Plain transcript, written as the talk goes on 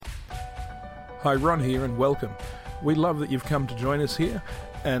Hi, Ron here and welcome. We love that you've come to join us here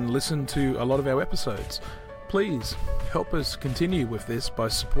and listen to a lot of our episodes. Please help us continue with this by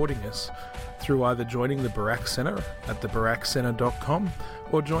supporting us through either joining the Barak Centre at thebarakcentre.com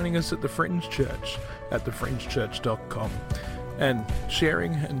or joining us at the Fringe Church at thefringechurch.com and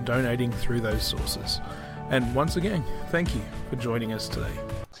sharing and donating through those sources. And once again, thank you for joining us today.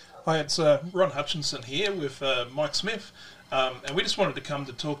 Hi, it's Ron Hutchinson here with Mike Smith. And we just wanted to come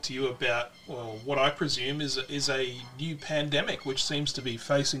to talk to you about, well, what I presume is a new pandemic which seems to be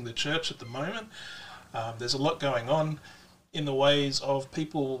facing the church at the moment. There's a lot going on in the ways of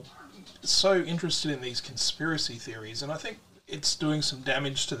people so interested in these conspiracy theories, and I think it's doing some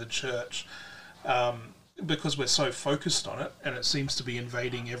damage to the church because we're so focused on it, and it seems to be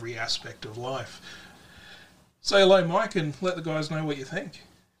invading every aspect of life. Say hello, Mike, and let the guys know what you think.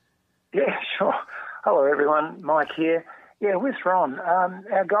 Yeah, sure. Hello, everyone. Mike here. Yeah, with Ron.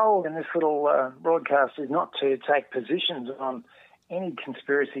 Our goal in this little broadcast is not to take positions on any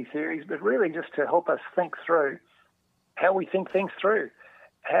conspiracy theories, but really just to help us think through how we think things through.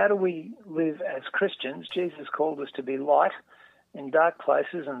 How do we live as Christians? Jesus called us to be light in dark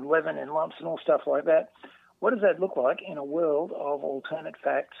places and leaven in lumps and all stuff like that. What does that look like in a world of alternate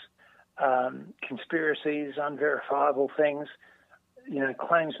facts, conspiracies, unverifiable things,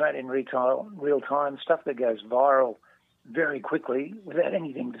 claims made in real time, stuff that goes viral very quickly without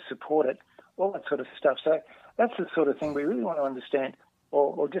anything to support it, all that sort of stuff. So that's the sort of thing we really want to understand,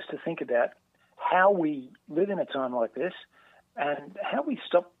 or just to think about how we live in a time like this and how we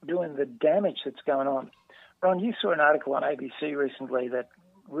stop doing the damage that's going on. Ron, you saw an article on ABC recently that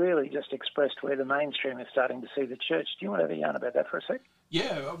really just expressed where the mainstream is starting to see the church. Do you want to have a yarn about that for a sec?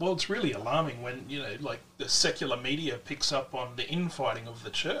 Yeah, well, it's really alarming when, the secular media picks up on the infighting of the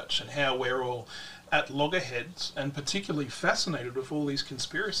church and how we're all at loggerheads and particularly fascinated with all these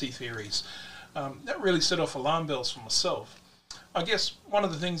conspiracy theories. That really set off alarm bells for myself. I guess one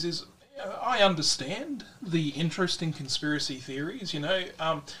of the things is I understand the interest in conspiracy theories,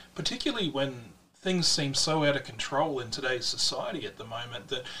 particularly when things seem so out of control in today's society at the moment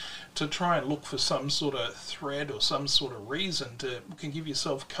that to try and look for some sort of thread or some sort of reason can give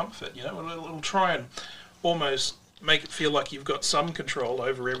yourself comfort, it'll try and almost make it feel like you've got some control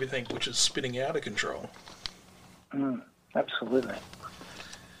over everything which is spinning out of control. Absolutely.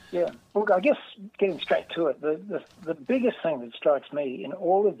 Yeah. Look, I guess getting straight to it, the biggest thing that strikes me in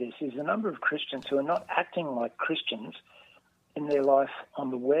all of this is the number of Christians who are not acting like Christians in their life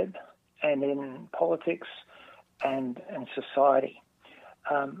on the web and in politics and society.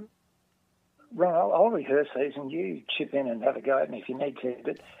 Ron, I'll rehearse these and you chip in and have a go at me if you need to,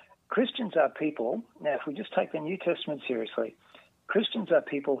 but Christians are people, now if we just take the New Testament seriously, Christians are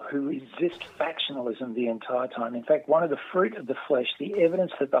people who resist factionalism the entire time. In fact, one of the fruit of the flesh, the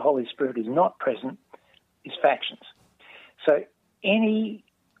evidence that the Holy Spirit is not present, is factions. So any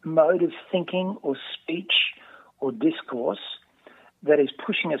mode of thinking or speech or discourse that is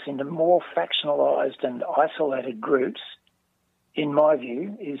pushing us into more factionalized and isolated groups, in my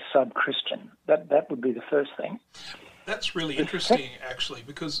view, is sub-Christian. That would be the first thing. That's really interesting, actually,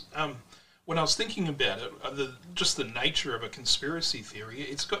 because when I was thinking about it, just the nature of a conspiracy theory,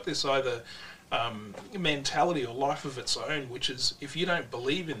 it's got this either mentality or life of its own, which is if you don't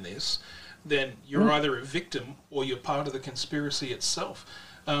believe in this, then you're either a victim or you're part of the conspiracy itself.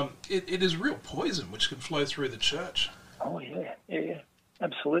 It is real poison which can flow through the church. Oh, yeah,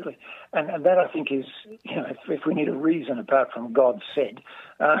 absolutely. And that, I think, is, if we need a reason apart from God said,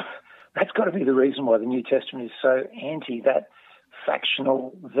 that's got to be the reason why the New Testament is so anti that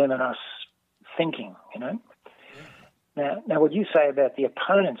factional them and us thinking, Yeah. Now, what you say about the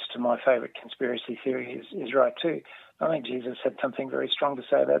opponents to my favourite conspiracy theory is right too. I think Jesus had something very strong to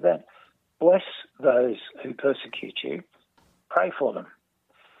say about that. Bless those who persecute you. Pray for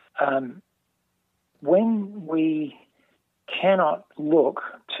them. When we cannot look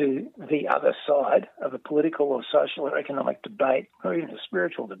to the other side of a political or social or economic debate or even a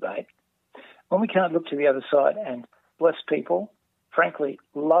spiritual debate, when we can't look to the other side and bless people, frankly,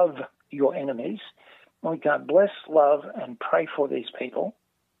 love your enemies, when we can't bless, love and pray for these people,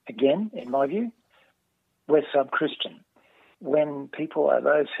 again, in my view, we're sub-Christian. When people are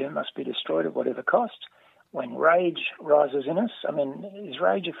those who must be destroyed at whatever cost, when rage rises in us, is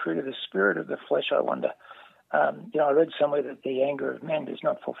rage a fruit of the spirit of the flesh, I wonder? I read somewhere that the anger of men does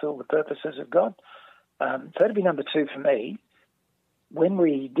not fulfill the purposes of God. So that'd be number two for me. When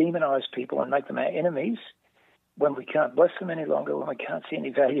we demonize people and make them our enemies, when we can't bless them any longer, when we can't see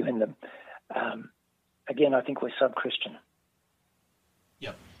any value in them, again, I think we're sub-Christian.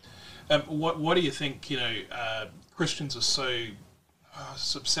 Yep. What do you think, Christians are so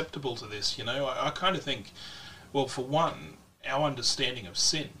susceptible to this. I kind of think, well, for one, our understanding of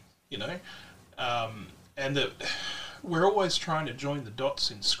sin, and that we're always trying to join the dots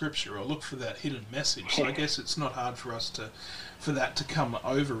in Scripture or look for that hidden message. So I guess it's not hard for us for that to come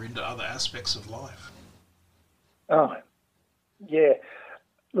over into other aspects of life. Oh, yeah.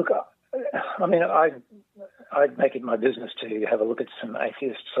 Look, I mean, I'd make it my business to have a look at some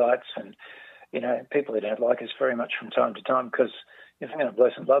atheist sites and, people who don't like us very much from time to time, because if I'm going to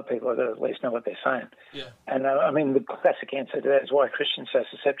bless and love people, I've got to at least know what they're saying. Yeah. And, the classic answer to that is why Christians are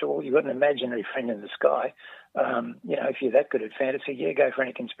so susceptible. You've got an imaginary friend in the sky. If you're that good at fantasy, go for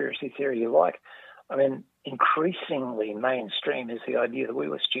any conspiracy theory you like. I mean, increasingly mainstream is the idea that we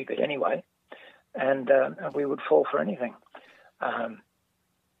were stupid anyway, and we would fall for anything. I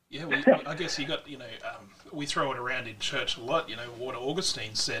guess you got, we throw it around in church a lot, what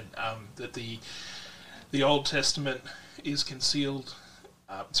Augustine said, that the Old Testament is concealed,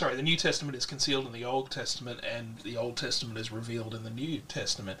 the New Testament is concealed in the Old Testament, and the Old Testament is revealed in the New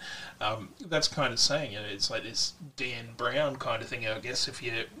Testament. That's kind of saying, it's like this Dan Brown kind of thing, I guess, if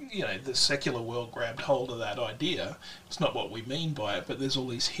the secular world grabbed hold of that idea. It's not what we mean by it, but there's all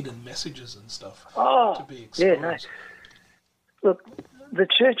these hidden messages and stuff to be exposed. Yeah, no. Look, the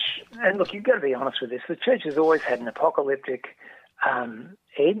church, and look, you've got to be honest with this, the church has always had an apocalyptic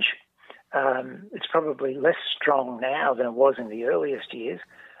edge. It's probably less strong now than it was in the earliest years,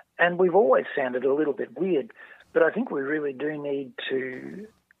 and we've always sounded a little bit weird, but I think we really do need to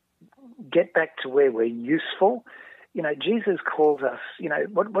get back to where we're useful. Jesus calls us,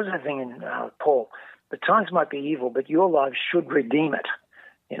 what was that thing in Paul? The times might be evil, but your lives should redeem it,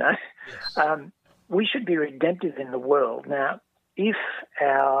 Yes. We should be redemptive in the world. Now, if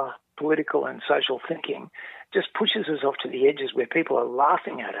our political and social thinking just pushes us off to the edges where people are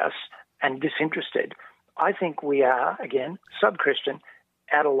laughing at us and disinterested, I think we are, again, sub-Christian,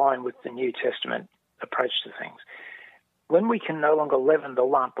 out of line with the New Testament approach to things. When we can no longer leaven the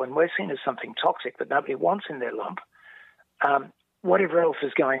lump, when we're seen as something toxic that nobody wants in their lump, whatever else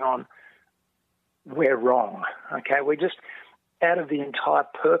is going on, we're wrong. Okay, we're just out of the entire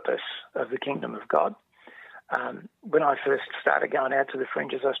purpose of the kingdom of God. When I first started going out to the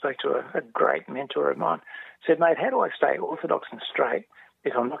fringes, I spoke to a great mentor of mine. Said, mate, how do I stay orthodox and straight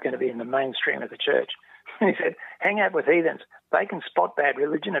if I'm not going to be in the mainstream of the church? And he said, hang out with heathens. They can spot bad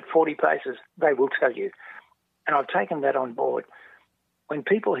religion at 40 paces. They will tell you. And I've taken that on board. When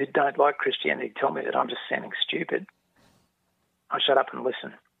people who don't like Christianity tell me that I'm just sounding stupid, I shut up and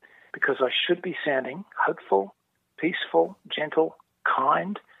listen, because I should be sounding hopeful, peaceful, gentle,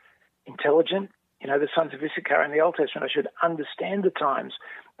 kind, intelligent. The sons of Issachar in the Old Testament, I should understand the times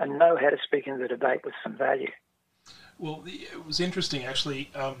and know how to speak in the debate with some value. Well, it was interesting, actually,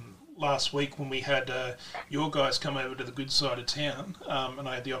 last week when we had your guys come over to the good side of town, and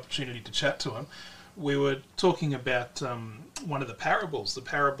I had the opportunity to chat to them. We were talking about one of the parables, the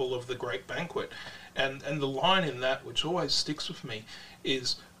parable of the great banquet, and the line in that, which always sticks with me,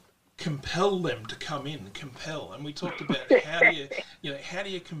 is compel them to come in, compel. And we talked about how do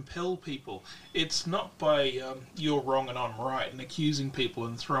you compel people? It's not by you're wrong and I'm right and accusing people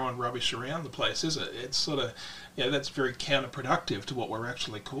and throwing rubbish around the place, is it? It's sort of, that's very counterproductive to what we're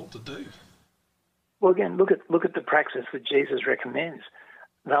actually called to do. Well, again, look at the praxis that Jesus recommends.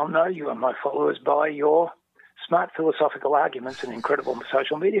 They'll know you are my followers by your smart philosophical arguments and incredible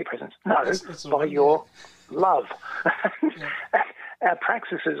social media presence. No, that's by your love. Yeah. Our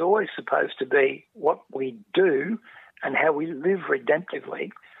praxis is always supposed to be what we do and how we live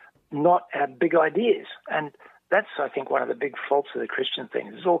redemptively, not our big ideas. And that's, I think, one of the big faults of the Christian thing.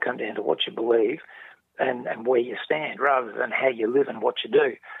 It's all come down to what you believe and where you stand, rather than how you live and what you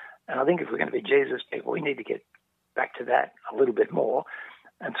do. And I think if we're going to be Jesus people, we need to get back to that a little bit more.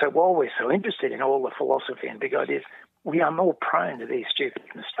 And so while we're so interested in all the philosophy and big ideas, we are more prone to these stupid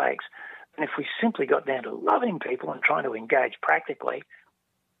mistakes. And if we simply got down to loving people and trying to engage practically,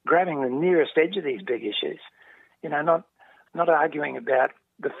 grabbing the nearest edge of these big issues, not arguing about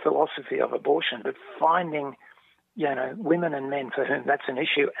the philosophy of abortion, but finding, women and men for whom that's an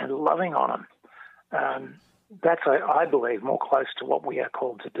issue and loving on them. That's, I believe, more close to what we are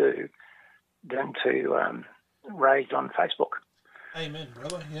called to do than to rage on Facebook. Amen,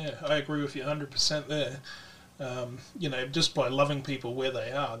 brother. Yeah, I agree with you 100% there. Just by loving people where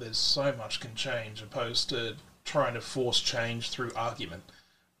they are, there's so much can change, opposed to trying to force change through argument.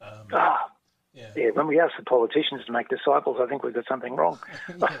 When we ask the politicians to make disciples, I think we've got something wrong.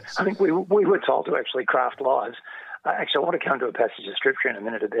 Yes. I think we were told to actually craft lives. Actually, I want to come to a passage of Scripture in a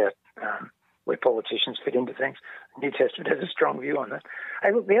minute about where politicians fit into things. The New Testament has a strong view on that.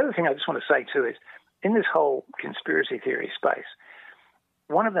 Hey, look, the other thing I just want to say too is, in this whole conspiracy theory space,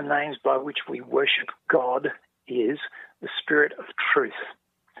 one of the names by which we worship God is the Spirit of Truth.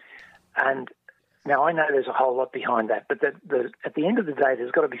 And now I know there's a whole lot behind that, but at the end of the day,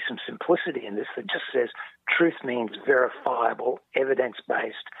 there's got to be some simplicity in this that just says truth means verifiable,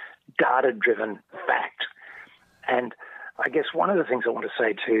 evidence-based, data-driven fact. And I guess one of the things I want to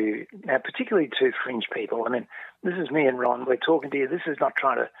say to, now particularly to fringe people, I mean, this is me and Ron, we're talking to you, this is not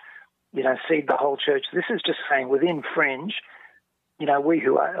trying to, seed the whole church. This is just saying within fringe, we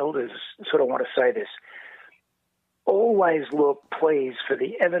who are elders sort of want to say this. Always look, please, for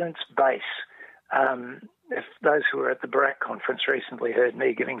the evidence base. If those who were at the Barak conference recently heard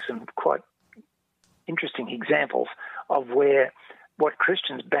me giving some quite interesting examples of where what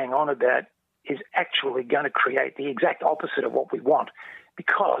Christians bang on about is actually going to create the exact opposite of what we want,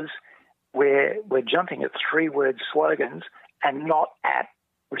 because we're jumping at three-word slogans and not at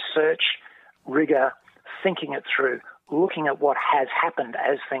research, rigor, thinking it through, looking at what has happened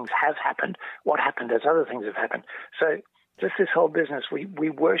as things have happened, what happened as other things have happened. So just this whole business, we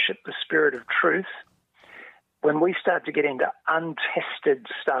worship the Spirit of Truth. When we start to get into untested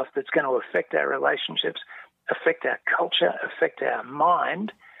stuff that's going to affect our relationships, affect our culture, affect our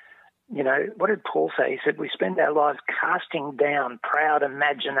mind, what did Paul say? He said, we spend our lives casting down proud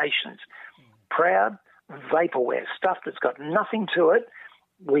imaginations, proud vaporware, stuff that's got nothing to it.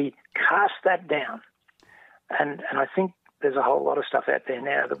 We cast that down. And I think there's a whole lot of stuff out there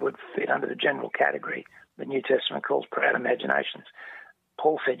now that would fit under the general category the New Testament calls proud imaginations.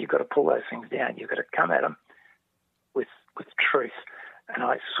 Paul said you've got to pull those things down. You've got to come at them with truth. And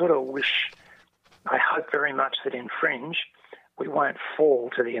I sort of I hope very much that in Fringe we won't fall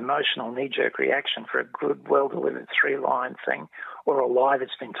to the emotional knee-jerk reaction for a good, well-delivered three-line thing or a lie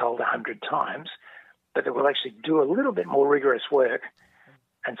that's been told 100 times, but that we'll actually do a little bit more rigorous work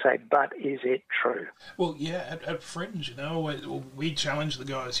and say, but is it true? Well, yeah, at Fringe, we challenge the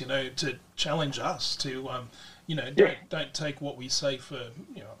guys, to challenge us to, don't take what we say for,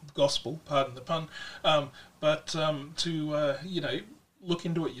 gospel, pardon the pun, but to, look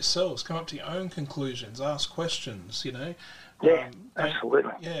into it yourselves, come up to your own conclusions, ask questions,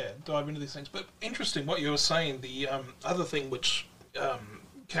 absolutely. Dive into these things. But interesting what you were saying, the other thing which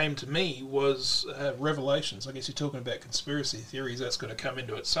came to me was Revelations. I guess you're talking about conspiracy theories. That's going to come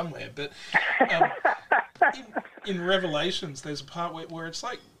into it somewhere. But in Revelations, there's a part where it's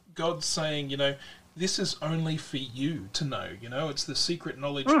like God's saying, this is only for you to know. It's the secret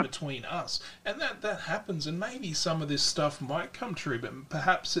knowledge between us, and that happens. And maybe some of this stuff might come true, but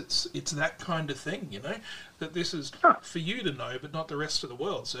perhaps it's that kind of thing. That this is for you to know, but not the rest of the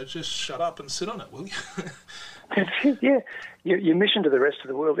world. So just shut up and sit on it, will you? Yeah, your mission to the rest of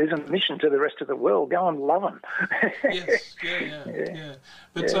the world is a mission to the rest of the world. Go and love them. Yes, yeah.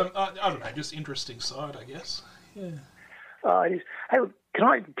 But I don't know, just interesting side, I guess. Yeah. It is. Hey, look, can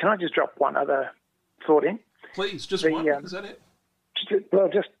I just drop one other thought in? Please, just one. Is that it? Well,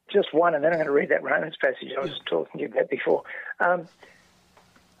 just one, and then I'm going to read that Romans passage I was talking to you about before.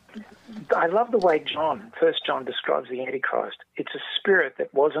 I love the way First John describes the Antichrist. It's a spirit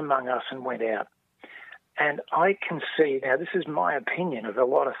that was among us and went out. And I can see, now this is my opinion of a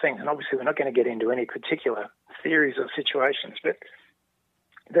lot of things, and obviously we're not going to get into any particular theories or situations, but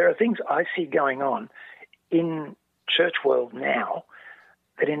there are things I see going on in church world now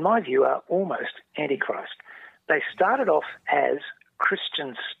that in my view are almost Antichrist. They started off as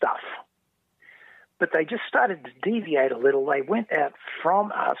Christian stuff, but they just started to deviate a little. They went out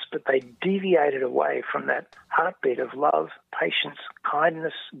from us, but they deviated away from that heartbeat of love, patience,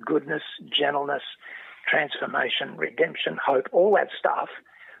 kindness, goodness, gentleness, transformation, redemption, hope, all that stuff,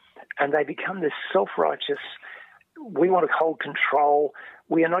 and they become this self-righteous, we want to hold control,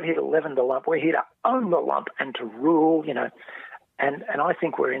 we are not here to leaven the lump, we're here to own the lump and to rule, and I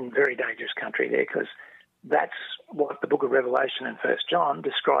think we're in very dangerous country there, because that's what the book of Revelation and First John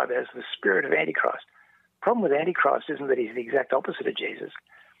describe as the spirit of Antichrist. Problem with Antichrist isn't that he's the exact opposite of Jesus.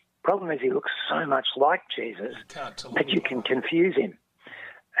 Problem is he looks so much like Jesus that you can confuse him.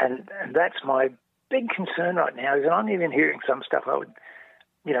 And that's my big concern right now, is that I'm even hearing some stuff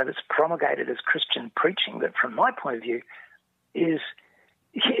that's promulgated as Christian preaching that from my point of view is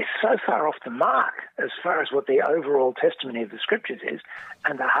so far off the mark as far as what the overall testimony of the scriptures is,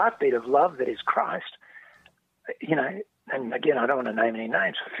 and the heartbeat of love that is Christ, and again, I don't want to name any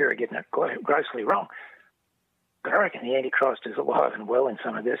names for fear of getting it grossly wrong, but I reckon the Antichrist is alive and well in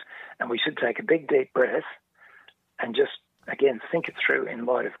some of this, and we should take a big, deep breath and just, again, think it through in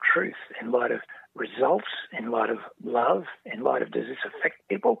light of truth, in light of results, in light of love, in light of, does this affect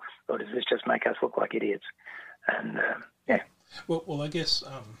people, or does this just make us look like idiots? And, Well, I guess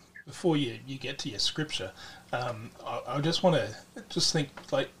before you get to your scripture, I just want to just think,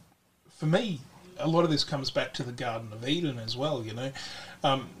 like, for me, a lot of this comes back to the Garden of Eden as well,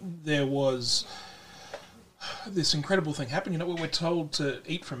 there was this incredible thing happen, we're told to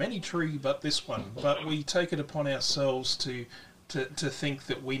eat from any tree but this one, but we take it upon ourselves to think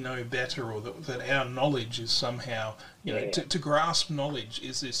that we know better, or that our knowledge is somehow, to grasp knowledge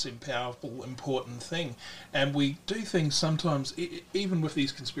is this powerful, important thing. And we do things sometimes, even with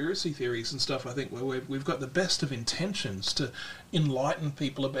these conspiracy theories and stuff, I think, where we've got the best of intentions to enlighten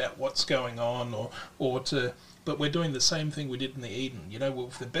people about what's going on, but we're doing the same thing we did in the Eden.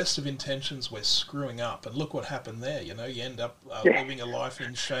 With the best of intentions, we're screwing up, and look what happened there. You end up living a life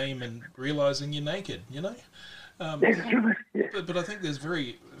in shame and realising you're naked, But I think there's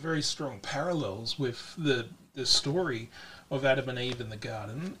very, very strong parallels with the story of Adam and Eve in the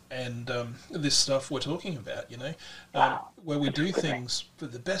garden, and this stuff we're talking about, where we do things for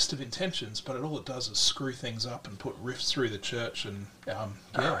the best of intentions, but all it does is screw things up and put rifts through the church, and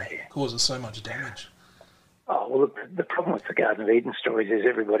causes so much damage. Oh, well, the problem with the Garden of Eden stories is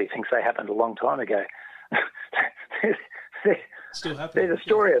everybody thinks they happened a long time ago. Still happening. They're the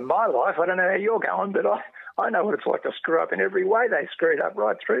story of my life. I don't know how you're going, but I know what it's like to screw up in every way. They screwed up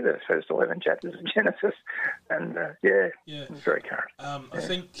right through the first 11 chapters of Genesis, and it's very current. I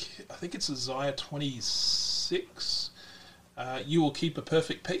think it's Isaiah 26. You will keep a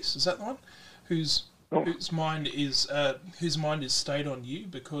perfect peace. Is that the one? Whose mind is stayed on you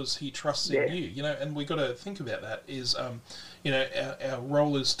because he trusts in you. And we got to think about that. Is our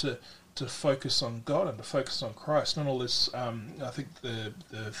role is to focus on God and to focus on Christ, not all this. I think the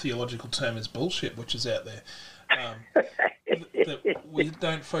theological term is bullshit, which is out there. That we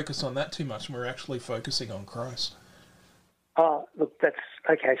don't focus on that too much, and we're actually focusing on Christ. Oh, look, that's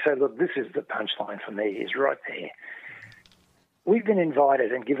okay. So, look, this is the punchline for me. Is right there. We've been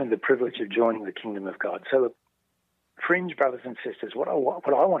invited and given the privilege of joining the kingdom of God. So, look, fringe brothers and sisters, what I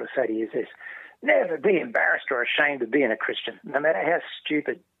want to say to you is this: never be embarrassed or ashamed of being a Christian, no matter how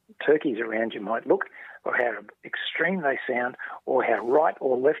stupid turkeys around you might look, or how extreme they sound, or how right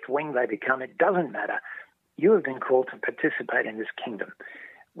or left wing they become. It doesn't matter. You have been called to participate in this kingdom.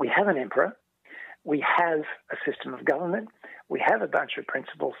 We have an emperor, we have a system of government, we have a bunch of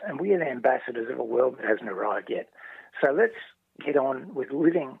principles, and we are the ambassadors of a world that hasn't arrived yet. So let's get on with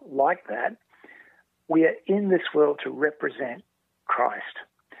living like that. We are in this world to represent Christ.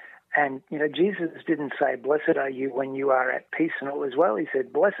 And, Jesus didn't say, blessed are you when you are at peace and all is well. He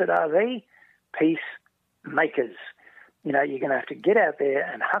said, blessed are thee, peacemakers. You're going to have to get out there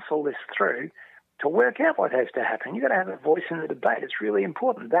and hustle this through to work out what has to happen. You've got to have a voice in the debate. It's really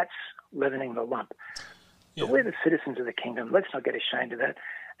important. That's leavening the lump. Yeah. But we're the citizens of the kingdom. Let's not get ashamed of that.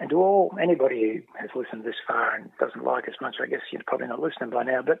 And to anybody who has listened this far and doesn't like us much, I guess you're probably not listening by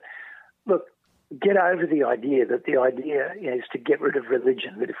now. But look, get over the idea that the idea is to get rid of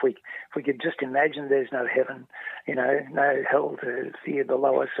religion, that if we could just imagine there's no heaven, no hell to fear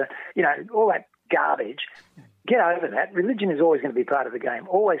below us, all that garbage, get over that. Religion is always going to be part of the game,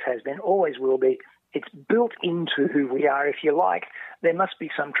 always has been, always will be. It's built into who we are. If you like, there must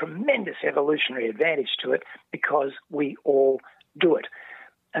be some tremendous evolutionary advantage to it because we all do it.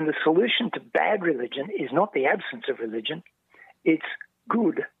 And the solution to bad religion is not the absence of religion, it's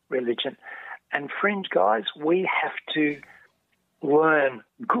good religion. And fringe guys, we have to learn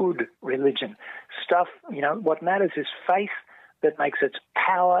good religion. Stuff, what matters is faith that makes its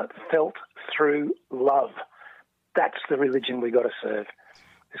power felt through love. That's the religion we got to serve.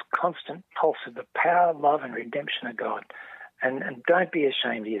 This constant pulse of the power, love, and redemption of God. And don't be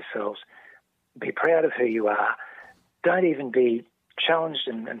ashamed of yourselves. Be proud of who you are. Don't even be challenged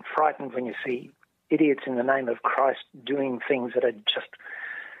and frightened when you see idiots in the name of Christ doing things that are just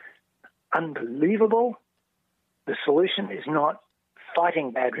unbelievable. The solution is not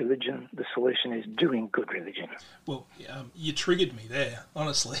fighting bad religion. The solution is doing good religion. Well, you triggered me there,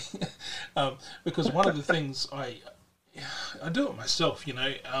 honestly, because one of the things I do it myself,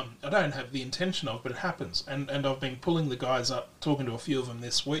 I don't have the intention of, but it happens. And I've been pulling the guys up, talking to a few of them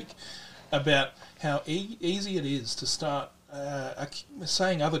this week, about how easy it is to start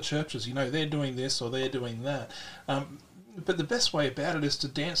saying other churches, they're doing this or they're doing that. But the best way about it is to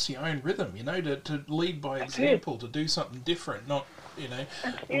dance your own rhythm, to lead by example, to do something different, not,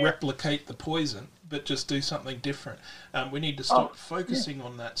 replicate the poison, but just do something different. We need to stop focusing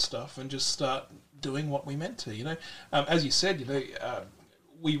on that stuff and just start doing what we meant to, As you said,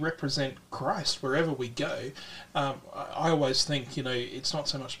 we represent Christ wherever we go. I always think, it's not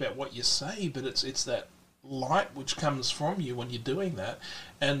so much about what you say, but it's that light which comes from you when you're doing that.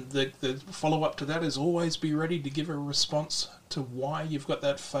 And the follow-up to that is always be ready to give a response to why you've got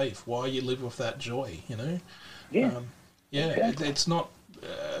that faith, why you live with that joy, you know? Yeah. Exactly. It's not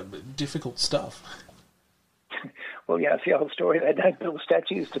difficult stuff. Well, it's the old story. They don't build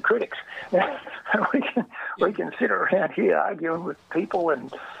statues to critics. We can sit around here arguing with people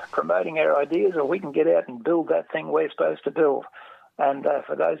and promoting our ideas, or we can get out and build that thing we're supposed to build. And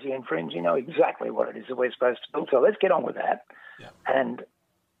for those who infringe, you know exactly what it is that we're supposed to build. So let's get on with that. Yeah. And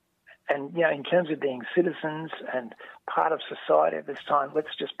in terms of being citizens and part of society at this time,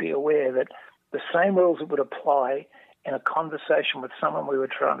 let's just be aware that the same rules that would apply in a conversation with someone we were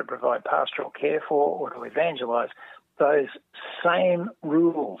trying to provide pastoral care for or to evangelise, those same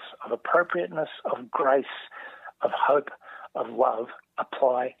rules of appropriateness, of grace, of hope, of love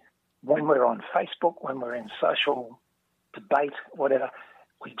apply when we're on Facebook, when we're in social debate, whatever.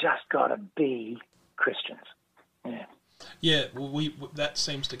 We just got to be Christians. Yeah. Yeah, well, that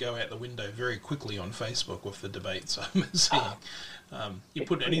seems to go out the window very quickly on Facebook with the debates I'm seeing. You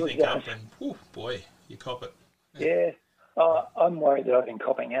put anything up and, oh boy, you cop it. Yeah. I'm worried that I've been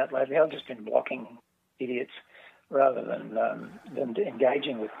copping out lately. I've just been blocking idiots rather than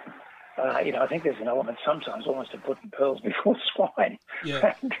engaging with them. I think there's an element sometimes almost of putting pearls before swine.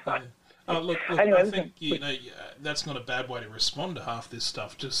 Yeah. Look, anyway, I think, that's not a bad way to respond to half this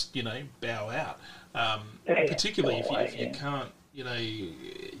stuff. Just, bow out. Particularly if you can't,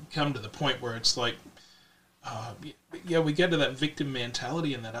 come to the point where it's like, we get to that victim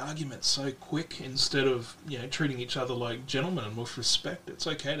mentality and that argument so quick instead of, treating each other like gentlemen and with respect. It's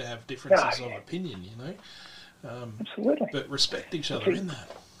okay to have differences of opinion, Absolutely. But respect each other in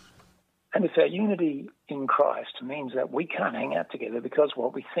that. And if our unity in Christ means that we can't hang out together because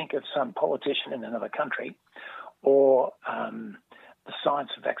what we think of some politician in another country or the science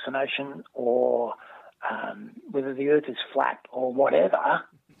of vaccination or whether the earth is flat or whatever,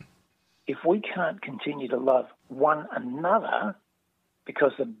 if we can't continue to love one another,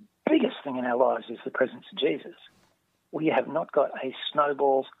 because the biggest thing in our lives is the presence of Jesus, we have not got a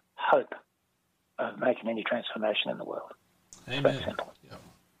snowball's hope of making any transformation in the world. Amen. It's that simple. Yep.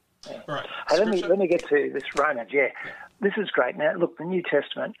 Yeah. All right. Hey, let me get to this Romans. Yeah, this is great. Now, look, the New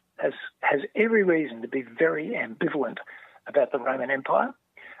Testament has every reason to be very ambivalent about the Roman Empire.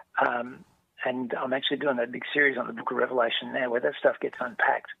 And I'm actually doing a big series on the Book of Revelation now where that stuff gets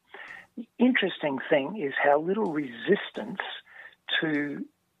unpacked. The interesting thing is how little resistance to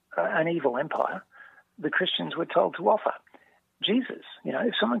an evil empire the Christians were told to offer. Jesus,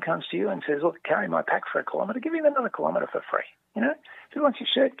 if someone comes to you and says, look, carry my pack for a kilometre, give him another kilometre for free. If he wants your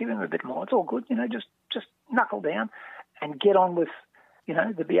shirt, give him a bit more. It's all good, just knuckle down and get on with,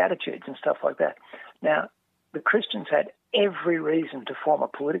 the Beatitudes and stuff like that. Now, the Christians had every reason to form a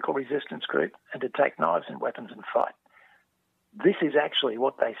political resistance group and to take knives and weapons and fight. This is actually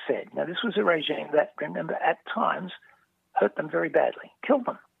what they said. Now, this was a regime that, remember, at times hurt them very badly, killed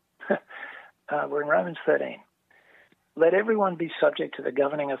them. We're in Romans 13. Let everyone be subject to the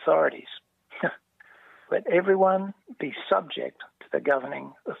governing authorities. Let everyone be subject to the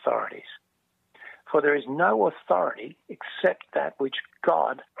governing authorities. For there is no authority except that which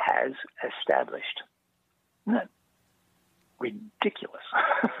God has established. Isn't that ridiculous?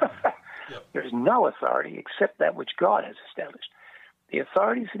 Yep. There is no authority except that which God has established. The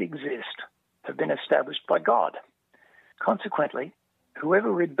authorities that exist have been established by God. Consequently,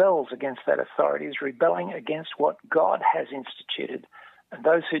 whoever rebels against that authority is rebelling against what God has instituted, and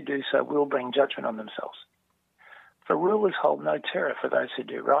those who do so will bring judgment on themselves. For rulers hold no terror for those who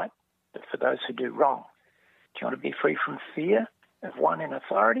do right, but for those who do wrong. Do you want to be free from fear of one in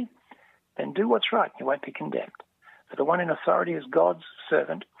authority? Then do what's right, you won't be condemned. For the one in authority is God's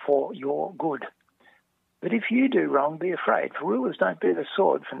servant for your good. But if you do wrong, be afraid, for rulers don't bear the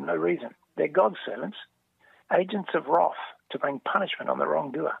sword for no reason. They're God's servants, agents of wrath to bring punishment on the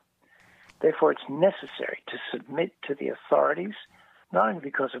wrongdoer. Therefore, it's necessary to submit to the authorities, not only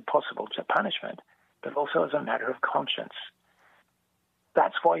because of possible punishment, but also as a matter of conscience.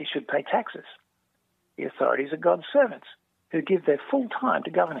 That's why you should pay taxes. The authorities are God's servants who give their full time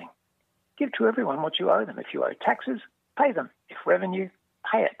to governing. Give to everyone what you owe them. If you owe taxes, pay them. If revenue,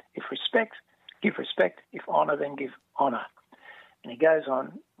 pay it. If respect, give respect. If honour, then give honour. And he goes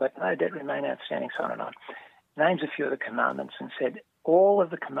on, let no debt remain outstanding, so on and on. Names a few of the commandments and said, all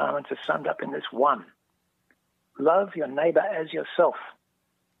of the commandments are summed up in this one. Love your neighbour as yourself.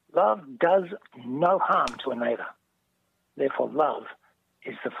 Love does no harm to a neighbour. Therefore, love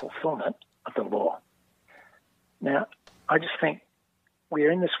is the fulfilment of the law. Now, I just think we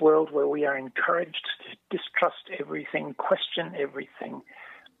are in this world where we are encouraged to distrust everything, question everything,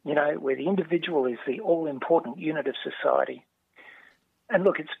 where the individual is the all-important unit of society. And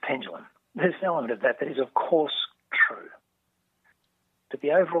look, it's a pendulum. There's an element of that is, of course, true. But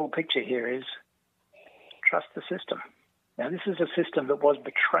the overall picture here is trust the system. Now, this is a system that was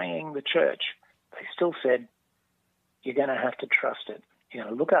betraying the church. They still said, you're going to have to trust it. You're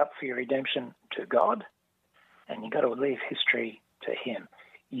going to look up for your redemption to God, and you've got to leave history to him.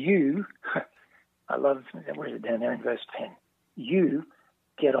 You, I love, where is it down there in verse 10? You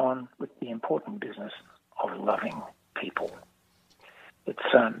get on with the important business of loving people. It's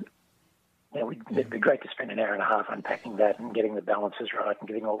it'd be great to spend an hour and a half unpacking that and getting the balances right and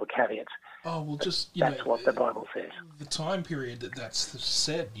getting all the caveats. Oh, well, just, that's what the Bible says. The time period that's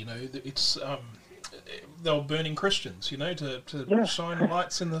said, it's they were burning Christians, to shine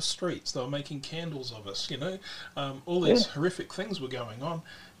lights in the streets. They were making candles of us, all these horrific things were going on,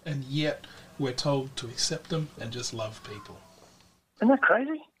 and yet we're told to accept them and just love people. Isn't that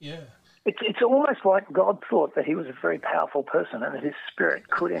crazy? Yeah. It's almost like God thought that he was a very powerful person and that his spirit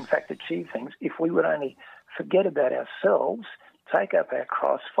could, in fact, achieve things if we would only forget about ourselves, take up our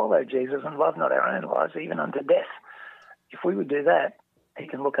cross, follow Jesus, and love not our own lives, even unto death. If we would do that, he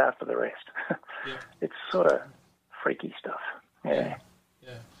can look after the rest. Yeah. It's sort of freaky stuff. Yeah.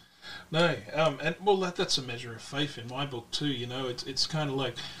 No, and well, that's a measure of faith in my book too. It's kind of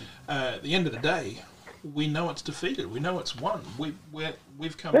like at the end of the day, we know it's defeated. We know it's won.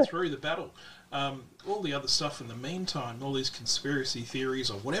 We've come through the battle. All the other stuff in the meantime, all these conspiracy theories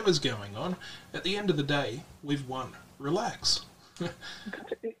or whatever's going on, at the end of the day, we've won. Relax.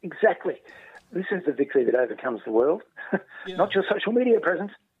 Exactly. This is the victory that overcomes the world. Not your social media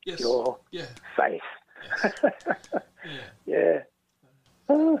presence, your faith. Yes.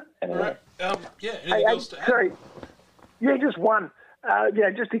 Anyway. Anything else to add? Sorry. Just one.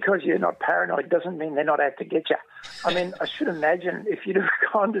 Just because you're not paranoid doesn't mean they're not out to get you. I mean, I should imagine if you'd have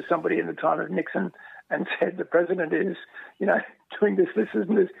gone to somebody in the time of Nixon and said the president is, doing this,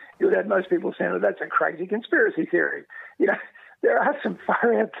 and this, you would have most people saying, that's a crazy conspiracy theory. There are some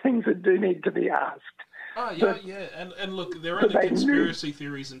far-out things that do need to be asked. Oh, yeah. And look, they're only conspiracy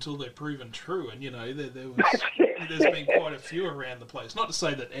theories until they're proven true. And, there's been quite a few around the place. Not to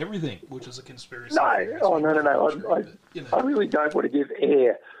say that everything, which is a conspiracy theory. No. I really don't want to give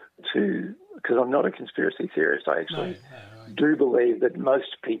air to, because I'm not a conspiracy theorist. I actually do believe that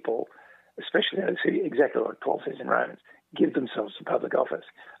most people, especially those who, exactly like Paul says in Romans, give themselves to public office,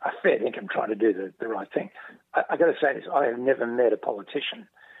 are fair dinkum trying to do the right thing. I got to say this, I have never met a politician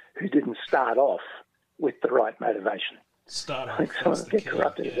who didn't start off with the right motivation. Some of them get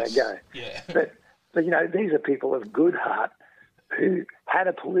corrupted as they go. Yeah. But these are people of good heart who had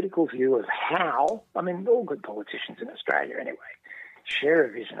a political view of how, all good politicians in Australia anyway, share a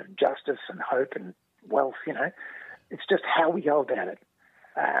vision of justice and hope and wealth, It's just how we go about it.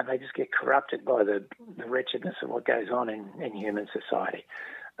 And they just get corrupted by the wretchedness of what goes on in human society.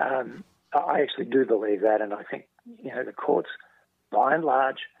 I actually do believe that, and I think, the courts, by and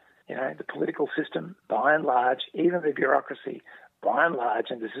large, the political system, by and large, even the bureaucracy, by and large,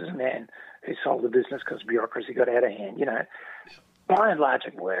 and this is a man who sold the business because bureaucracy got out of hand, by and large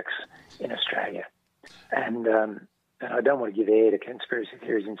it works in Australia. And I don't want to give air to conspiracy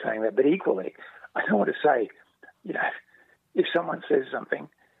theories in saying that, but equally, I don't want to say, if someone says something,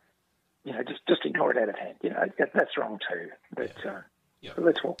 just ignore it out of hand. That's wrong too. But, but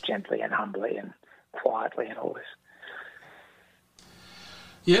let's walk gently and humbly and quietly and all this.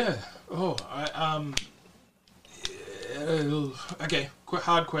 Yeah. Okay.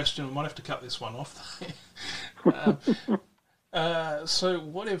 Hard question. We might have to cut this one off. So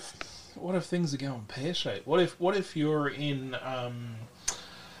what if things are going pear-shaped? What if you're in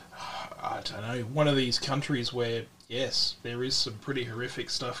I don't know, one of these countries where yes, there is some pretty horrific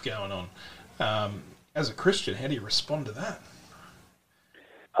stuff going on. As a Christian, how do you respond to that?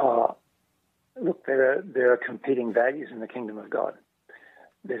 Look, there are competing values in the kingdom of God.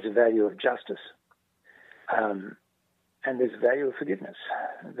 There's a value of justice, and there's a value of forgiveness.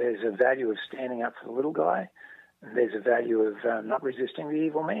 There's a value of standing up for the little guy, and there's a value of not resisting the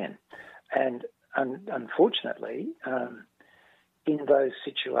evil man. And unfortunately, in those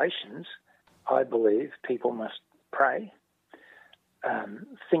situations, I believe people must pray,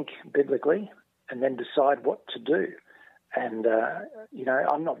 think biblically, and then decide what to do. And,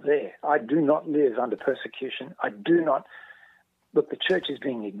 I'm not there. I do not live under persecution. I do not... Look, the church is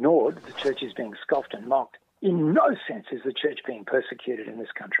being ignored. The church is being scoffed and mocked. In no sense is the church being persecuted in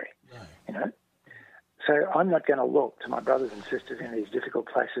this country, So I'm not going to look to my brothers and sisters in these difficult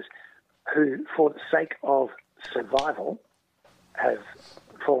places who, for the sake of survival, have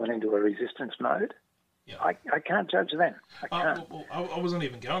fallen into a resistance mode I can't judge them. I can't. I wasn't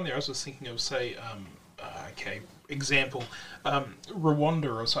even going there. I was just thinking of, say, example,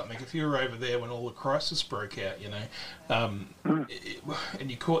 Rwanda or something. If you were over there when all the crisis broke out, and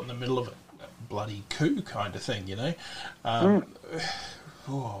you're caught in the middle of a bloody coup kind of thing,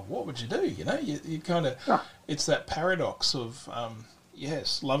 what would you do? You kind of, it's that paradox of,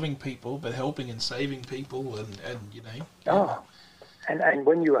 yes, loving people, but helping and saving people, And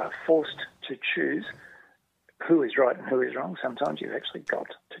when you are forced to choose who is right and who is wrong, sometimes you've actually got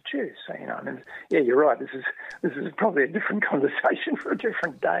to choose. So, you're right. This is probably a different conversation for a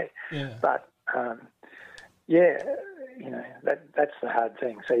different day. Yeah. But, that's the hard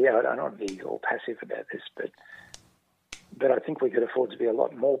thing. So, I don't want to be all passive about this, but I think we could afford to be a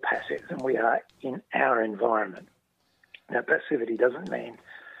lot more passive than we are in our environment. Now, passivity doesn't mean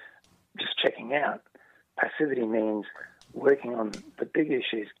just checking out. Passivity means working on the big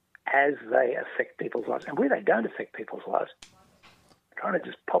issues as they affect people's lives. And where they don't affect people's lives, trying to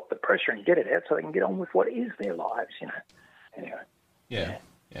just pop the pressure and get it out so they can get on with what is their lives, Anyway. Yeah.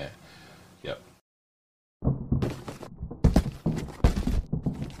 Yep.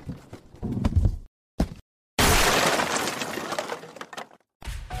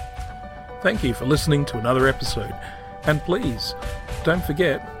 Thank you for listening to another episode. And please, don't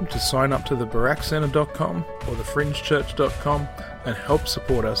forget to sign up to the BarakCenter.com or thefringechurch.com and help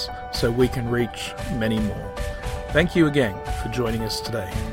support us so we can reach many more. Thank you again for joining us today.